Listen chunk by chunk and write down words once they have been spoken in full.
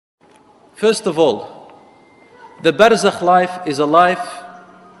First of all, the barzakh life is a life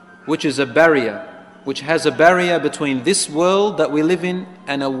which is a barrier, which has a barrier between this world that we live in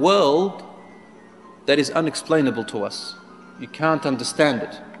and a world that is unexplainable to us. You can't understand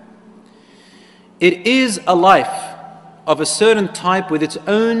it. It is a life of a certain type with its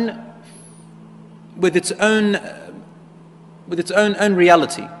own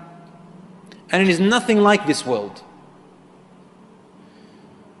reality. And it is nothing like this world.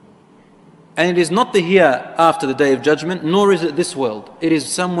 And it is not the hereafter, the day of judgment, nor is it this world. It is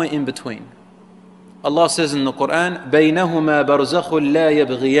somewhere in between. Allah says in the Quran, بَيْنَهُمَا بَرْزَخٌ لَا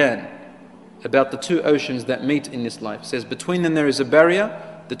يَبْغِيَانِ, about the two oceans that meet in this life. It says between them there is a barrier,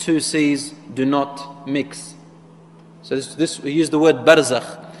 the two seas do not mix. So we use the word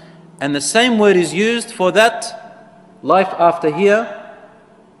barzakh. And the same word is used for that life after here,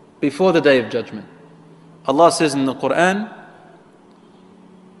 before the day of judgment. Allah says in the Quran,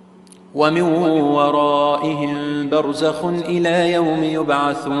 وَمِن وَرَائِهِمْ بَرْزَخٌ إِلَى يَوْمِ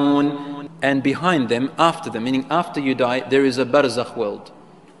يُبْعَثُونَ, and behind them, after them, meaning after you die, there is a barzakh world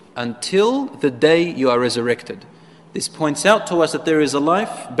until the day you are resurrected. This points out to us that there is a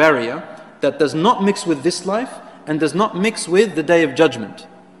life barrier that does not mix with this life and does not mix with the day of judgment.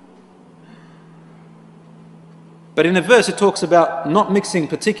 But in a verse it talks about not mixing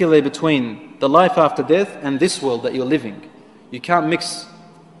particularly between the life after death and this world that you're living. You can't mix.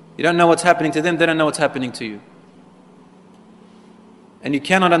 You don't know what's happening to them, they don't know what's happening to you. And you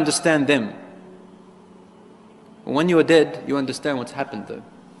cannot understand them. When you are dead, you understand what's happened though.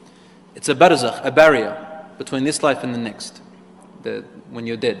 It's a barzakh, a barrier between this life and the next, when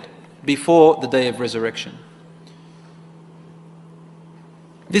you're dead, before the day of resurrection.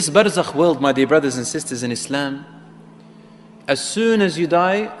 This barzakh world, my dear brothers and sisters in Islam, as soon as you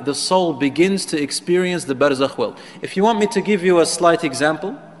die, the soul begins to experience the barzakh world. If you want me to give you a slight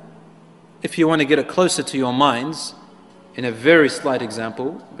example, if you want to get it closer to your minds, in a very slight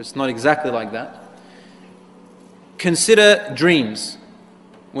example, but it's not exactly like that, consider dreams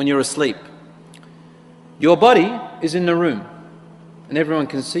when you're asleep. Your body is in the room, and everyone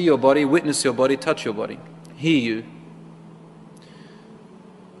can see your body, witness your body, touch your body, hear you.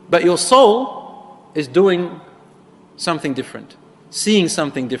 But your soul is doing something different, seeing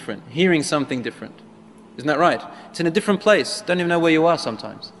something different, hearing something different. Isn't that right? It's in a different place. Don't even know where you are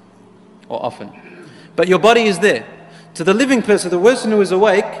sometimes, or often. But your body is there. To the living person, the person who is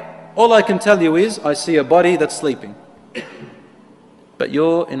awake, all I can tell you is, I see a body that's sleeping. But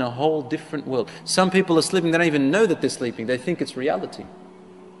you're in a whole different world. Some people are sleeping, they don't even know that they're sleeping. They think it's reality.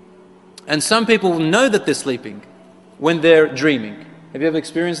 And some people know that they're sleeping when they're dreaming. Have you ever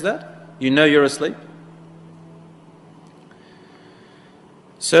experienced that? You know you're asleep?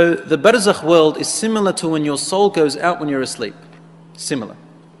 So the barzakh world is similar to when your soul goes out when you're asleep. Similar.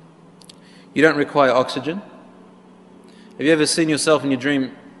 You don't require oxygen. Have you ever seen yourself in your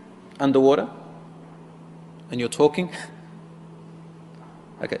dream underwater? And you're talking?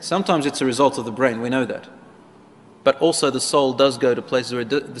 Okay, sometimes it's a result of the brain, we know that. But also the soul does go to places where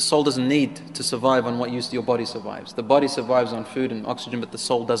the soul doesn't need to survive on what your body survives. The body survives on food and oxygen, but the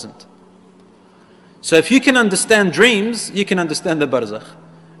soul doesn't. So if you can understand dreams, you can understand the barzakh.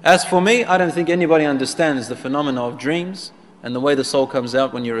 As for me, I don't think anybody understands the phenomena of dreams and the way the soul comes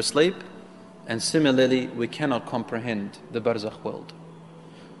out when you're asleep. And similarly, we cannot comprehend the barzakh world.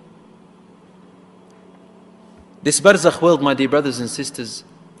 This barzakh world, my dear brothers and sisters,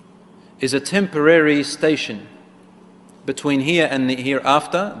 is a temporary station between here and the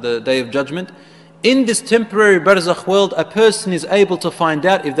hereafter, the day of judgment. In this temporary barzakh world, a person is able to find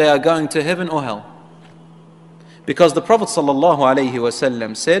out if they are going to heaven or hell. Because the Prophet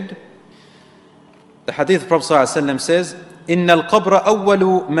ﷺ said, the hadith of the Prophet ﷺ says, إن القبر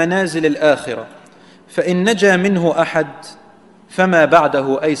أول منازل الآخرة فإن نجا منه أحد فما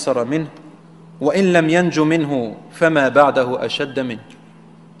بعده أيسر منه وإن لم ينج منه فما بعده أشد منه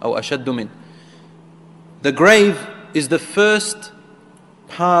أو أشد منه. The grave is the first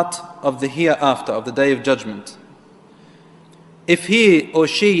part of the hereafter, of the day of judgment. If he or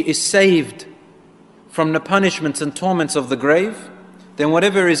she is saved from the punishments and torments of the grave, then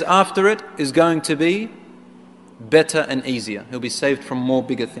whatever is after it is going to be better and easier. He'll be saved from more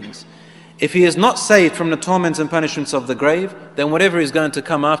bigger things. If he is not saved from the torments and punishments of the grave, then whatever is going to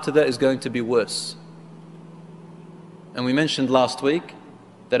come after that is going to be worse. And we mentioned last week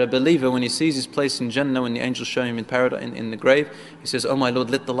that a believer, when he sees his place in Jannah, when the angels show him in paradise, in the grave, he says, "Oh my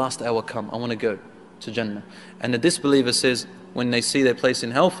Lord, let the last hour come. I want to go to Jannah." And the disbeliever says, when they see their place in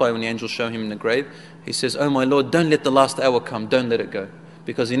hellfire, when the angels show him in the grave, he says, "Oh my Lord, don't let the last hour come. Don't let it go."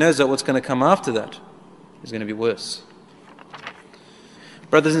 Because he knows that what's going to come after that is going to be worse.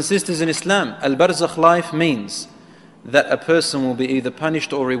 Brothers and sisters in Islam, al-barzakh life means that a person will be either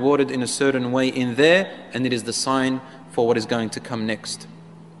punished or rewarded in a certain way in there, and it is the sign for what is going to come next.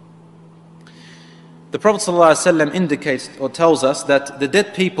 The Prophet ﷺ indicates or tells us that the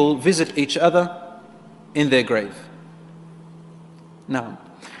dead people visit each other in their grave. Now,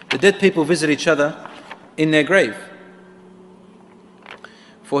 the dead people visit each other in their grave.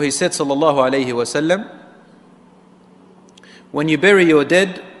 For he said, sallallahu alayhi wasallam, when you bury your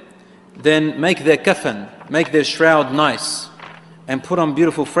dead, then make their kafan, make their shroud nice, and put on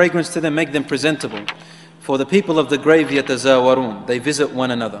beautiful fragrance to them, make them presentable. For the people of the grave, yatazawarun, they visit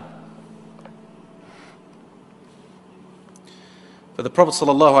one another. For the Prophet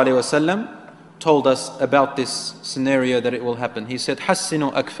ﷺ told us about this scenario that it will happen. He said,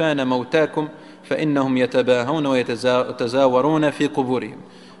 حَسِّنُوا أَكْفَانَ مَوْتَاكُمْ فَإِنَّهُمْ يَتَبَاهَوْنَ وَيَتَزَاوَرُونَ فِي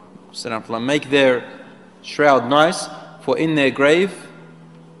قُبُورِهِمْ. Make their shroud nice, for in their grave,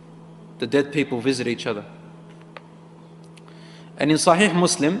 the dead people visit each other. And in Sahih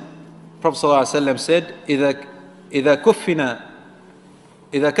Muslim, Prophet ﷺ said, إِذَا كَفَّنَ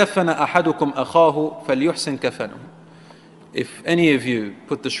أَحَدُكُمْ أَخَاهُ فَلْيُحْسِنْ كَفَنُهُ. If any of you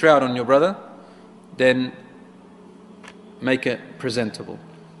put the shroud on your brother, then make it presentable.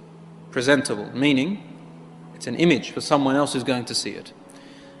 Presentable, meaning it's an image for someone else who's going to see it.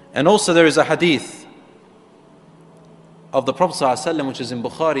 And also there is a hadith of the Prophet ﷺ, which is in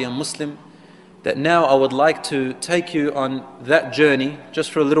Bukhari and Muslim, that now I would like to take you on that journey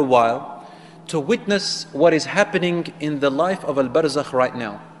just for a little while to witness what is happening in the life of al-barzakh right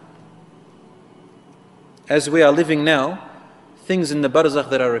now. As we are living now, things in the barzakh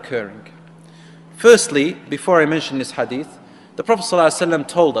that are occurring. Firstly, before I mention this hadith, the Prophet ﷺ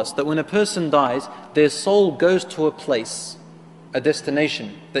told us that when a person dies, their soul goes to a place, a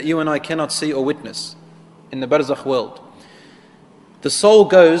destination that you and I cannot see or witness in the barzakh world. The soul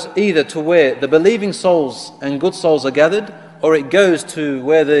goes either to where the believing souls and good souls are gathered, or it goes to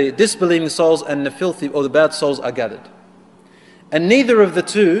where the disbelieving souls and the filthy or the bad souls are gathered. And neither of the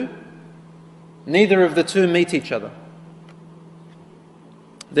two meet each other.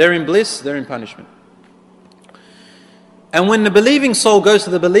 They're in bliss, they're in punishment. And when the believing soul goes to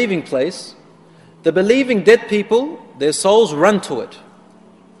the believing place, the believing dead people, their souls run to it.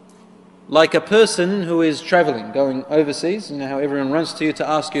 Like a person who is traveling, going overseas, you know how everyone runs to you to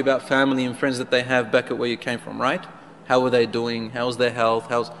ask you about family and friends that they have back at where you came from, right? How are they doing? How's their health?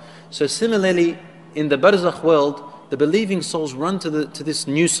 So similarly, in the barzakh world, the believing souls run to this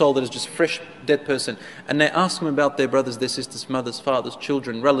new soul that is just fresh dead person, and they ask them about their brothers, their sisters, mothers, fathers,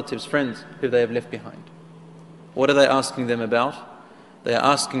 children, relatives, friends who they have left behind. What are they asking them about? They are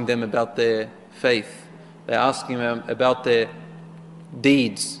asking them about their faith. They are asking them about their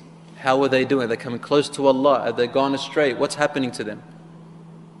deeds. How are they doing? Are they coming close to Allah? Are they gone astray? What's happening to them?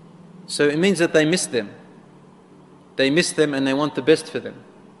 So it means that they miss them. They miss them and they want the best for them,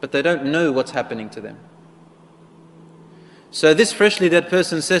 but they don't know what's happening to them. So this freshly dead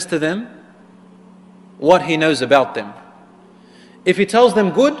person says to them what he knows about them. If he tells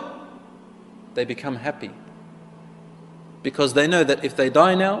them good, they become happy, because they know that if they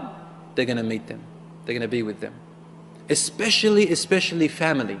die now, they're going to meet them, they're going to be with them. Especially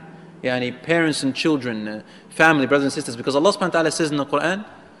family, parents and children, family, brothers and sisters, because Allah subhanahu wa ta'ala says in the Quran,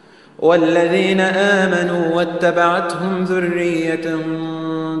 وَالَّذِينَ آمَنُوا وَاتَّبَعَتْهُمْ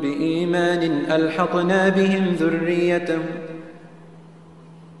ذُرِّيَّتَهُمْ بِإِيمَانٍ أَلْحَقْنَا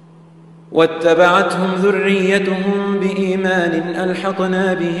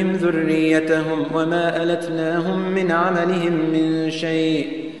بِهِمْ ذُرِّيَّتَهُمْ وَمَا أَلَتْنَاهُمْ مِنْ عَمَلِهِمْ مِنْ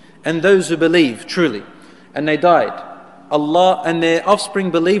شَيْءٍ. And those who believe truly, and they died, Allah and their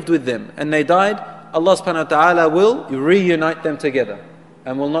offspring believed with them, and they died, Allah subhanahu wa ta'ala will reunite them together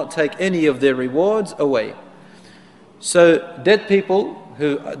and will not take any of their rewards away. So dead people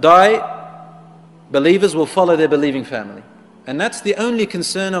who die, believers will follow their believing family. And that's the only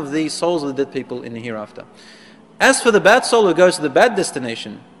concern of the souls of the dead people in the hereafter. As for the bad soul who goes to the bad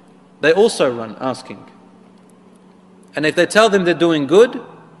destination, they also run asking. And if they tell them they're doing good,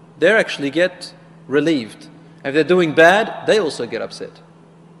 they actually get relieved. If they're doing bad, they also get upset,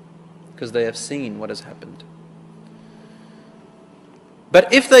 because they have seen what has happened.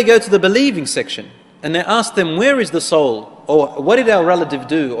 But if they go to the believing section and they ask them, where is the soul? Or what did our relative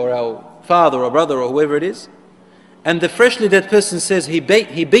do? Or our father or brother or whoever it is? And the freshly dead person says, he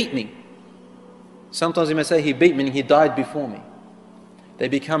beat me. Sometimes he may say, he beat me, meaning he died before me. They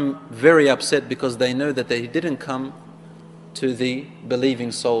become very upset, because they know that they didn't come to the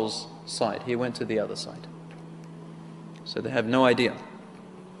believing soul's side. He went to the other side. So they have no idea.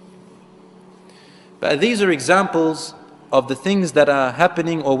 But these are examples of the things that are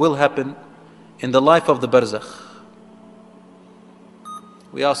happening or will happen in the life of the barzakh.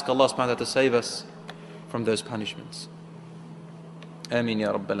 We ask Allah subhanahu wa ta'ala to save us from those punishments. Ameen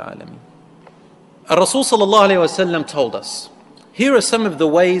ya Rabbal Alameen. Rasul sallallahu alayhi wa sallam told us, here are some of the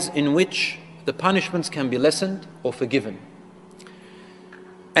ways in which the punishments can be lessened or forgiven.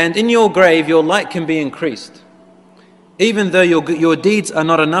 And in your grave, your light can be increased, even though your deeds are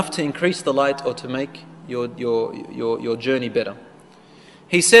not enough to increase the light or to make your journey better.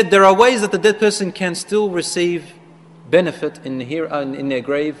 He said there are ways that the dead person can still receive benefit in their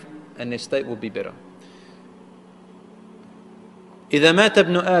grave, and their state will be better. إذا مات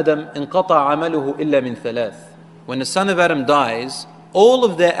ابن آدم انقطع عمله إلا من ثلاث. When the son of Adam dies, all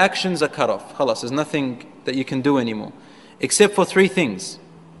of their actions are cut off. Khalas, there's nothing that you can do anymore, except for three things: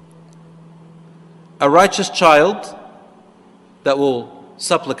 a righteous child that will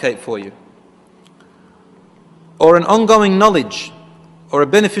supplicate for you, or an ongoing knowledge or a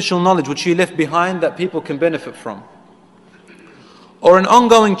beneficial knowledge which you left behind that people can benefit from, or an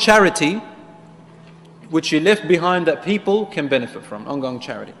ongoing charity which you left behind that people can benefit from, ongoing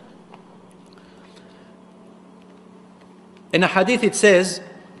charity. In a hadith it says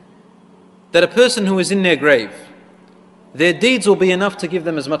that a person who is in their grave, their deeds will be enough to give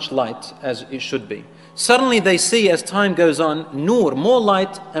them as much light as it should be. Suddenly they see, as time goes on, nur, more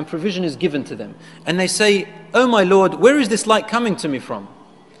light and provision is given to them. And they say, "Oh my Lord, where is this light coming to me from?"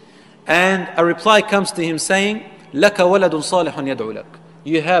 And a reply comes to him saying, "لَكَ وَلَدٌ صَالِحٌ يَدْعُ لَكَ."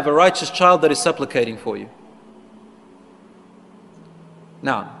 You have a righteous child that is supplicating for you.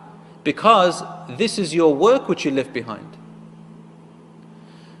 Now, because this is your work which you left behind.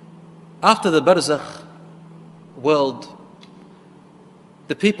 After the barzakh world,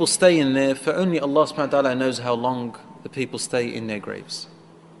 the people stay in there, for only Allah subhanahu wa ta'ala knows how long the people stay in their graves.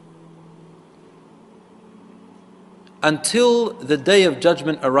 Until the day of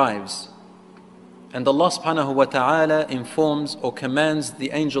judgment arrives, and Allah subhanahu wa ta'ala informs or commands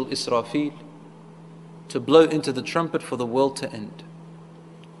the angel Israfil to blow into the trumpet for the world to end.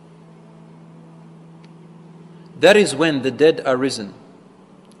 That is when the dead are risen,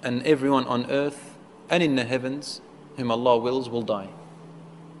 and everyone on earth and in the heavens, whom Allah wills, will die.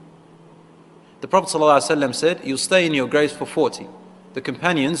 The Prophet ﷺ said, "You'll stay in your graves for 40. The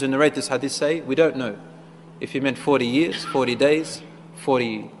companions who narrate this hadith say, "We don't know if he meant 40 years, 40 days,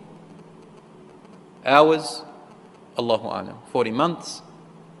 40 hours, Allahu A'lam, 40 months,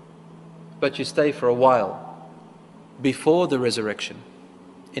 but you stay for a while before the resurrection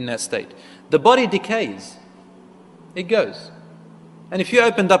in that state." The body decays, it goes. And if you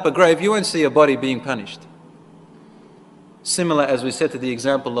opened up a grave, you won't see a body being punished. Similar, as we said, to the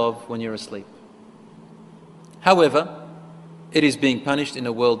example of when you're asleep. However, it is being punished in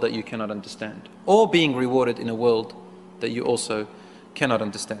a world that you cannot understand, or being rewarded in a world that you also cannot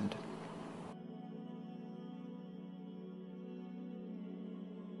understand.